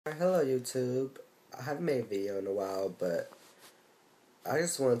Hello YouTube. I haven't made a video in a while, but I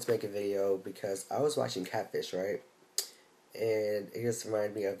just wanted to make a video because I was watching Catfish, right? And it just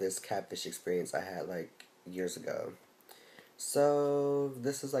reminded me of this Catfish experience I had like years ago. So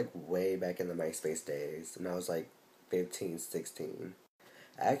this is like way back in the MySpace days, and I was like 15, 16.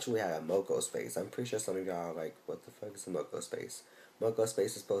 I actually had a Moco space. I'm pretty sure some of y'all are like, what the fuck is a Moco space? Moco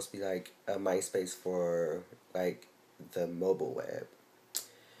space is supposed to be like a MySpace for like the mobile web.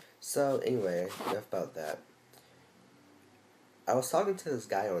 So anyway, enough about that. I was talking to this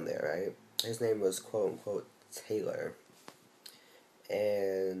guy on there, right? His name was quote unquote Taylor.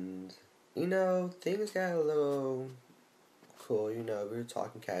 And, things got a little cool, we were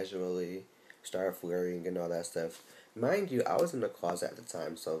talking casually, started flirting and all that stuff. Mind you, I was in the closet at the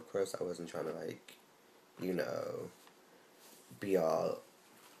time, so of course I wasn't trying to, you know, be all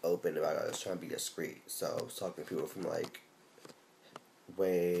open about it. I was trying to be discreet. So I was talking to people from,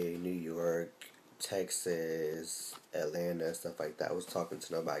 way New York, Texas, Atlanta, stuff like that. I was talking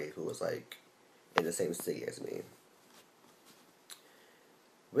to nobody who was in the same city as me.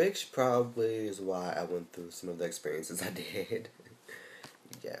 Which probably is why I went through some of the experiences I did.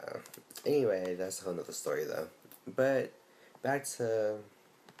 Yeah. Anyway, that's a whole nother story though. But back to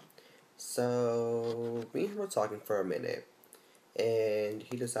so me and him were talking for a minute, and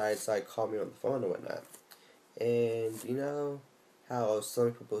he decided to call me on the phone and whatnot. And how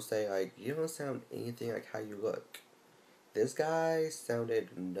some people say you don't sound anything like how you look. This guy sounded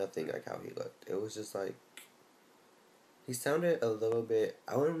nothing like how he looked. It was just he sounded a little bit,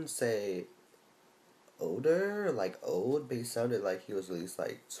 I wouldn't say older, old, but he sounded like he was at least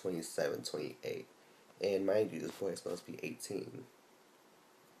 27, 28. And mind you, this boy is supposed to be 18.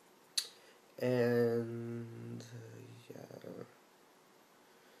 And, yeah.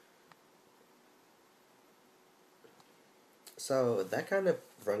 So, that kind of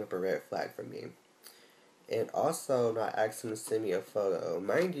rung up a red flag for me. And also, not asked him to send me a photo.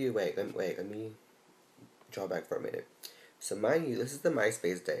 Mind you, let me draw back for a minute. So, mind you, this is the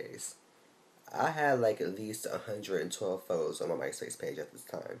MySpace days. I had at least 112 photos on my MySpace page at this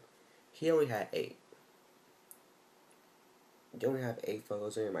time. He only had 8. You only have 8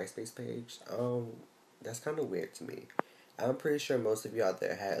 photos on your MySpace page? That's kind of weird to me. I'm pretty sure most of you out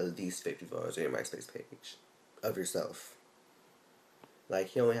there had at least 50 photos on your MySpace page of yourself.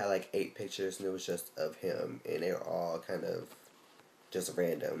 He only had 8 pictures, and it was just of him, and they were all kind of just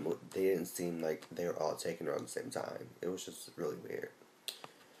random. They didn't seem like they were all taken around the same time. It was just really weird.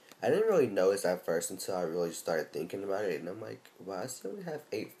 I didn't really notice at first until I really started thinking about it, and I'm like, wow, I still only have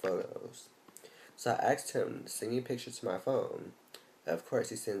 8 photos. So I asked him to send me a picture to my phone. And of course,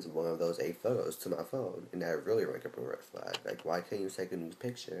 he sends one of those 8 photos to my phone, and that really rang up a red flag. Why can't you take a new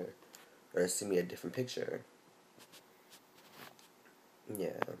picture or send me a different picture?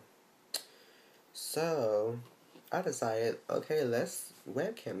 Yeah. So I decided, okay, let's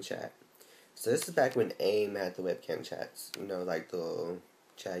webcam chat. So this is back when AIM had the webcam chats. The little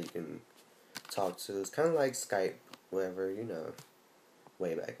chat you can talk to. It's kind of like Skype, whatever,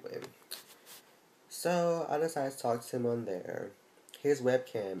 way back when. So I decided to talk to him on there. His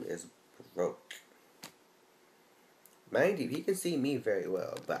webcam is broke. Mind you, he can see me very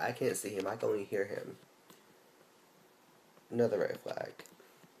well, but I can't see him. I can only hear him. Another red flag.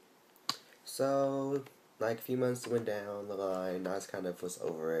 So, a few months went down the line. I just kind of was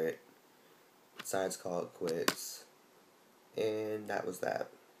over it. Decided to call it quits. And that was that.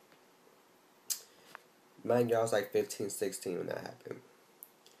 Mind you, I was 15, 16 when that happened.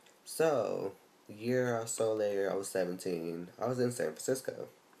 So, a year or so later, I was 17. I was in San Francisco,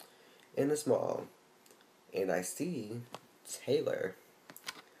 in this mall, and I see Taylor.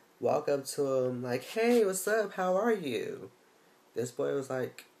 Walk up to him hey, what's up? How are you? This boy was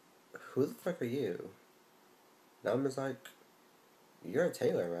who the fuck are you? And I'm just you're a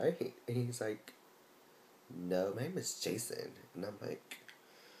Taylor, right? And he's no, my name is Jason. And I'm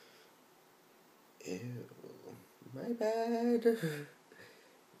ew, my bad.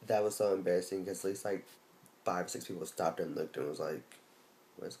 That was so embarrassing because at least 5 or 6 people stopped and looked and was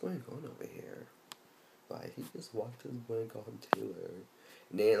what's going on over here? He just walked to the boy and called him Taylor.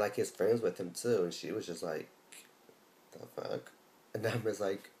 And then his friends with him too, and she was just the fuck? And I was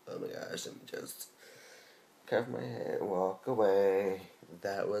oh my gosh, let me just cover my head and walk away.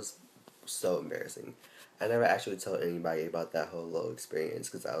 That was so embarrassing. I never actually told anybody about that whole little experience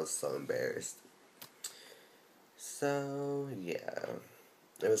because I was so embarrassed. So, yeah.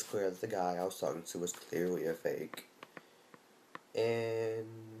 It was clear that the guy I was talking to was clearly a fake.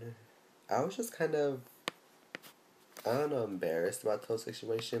 And I was just kind of, I don't know, embarrassed about the whole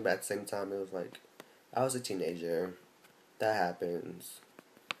situation, but at the same time, it was I was a teenager. That happens.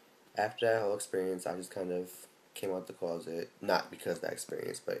 after that whole experience, I just kind of came out the closet. Not because of that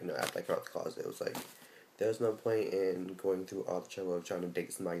experience, but, you know, after I came out the closet, it was like, there's no point in going through all the trouble of trying to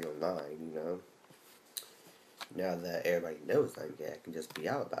date somebody online, you know? Now that everybody knows I'm gay, I can just be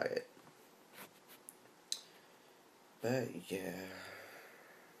out about it. But, yeah.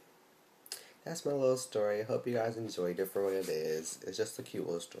 That's my little story. I hope you guys enjoyed it for what it is. It's just a cute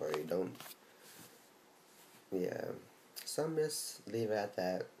little story. Don't... Yeah. So I'm just leave it at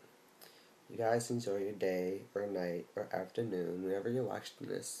that. You guys enjoy your day, or night, or afternoon, whenever you're watching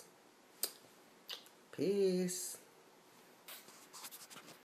this. Peace.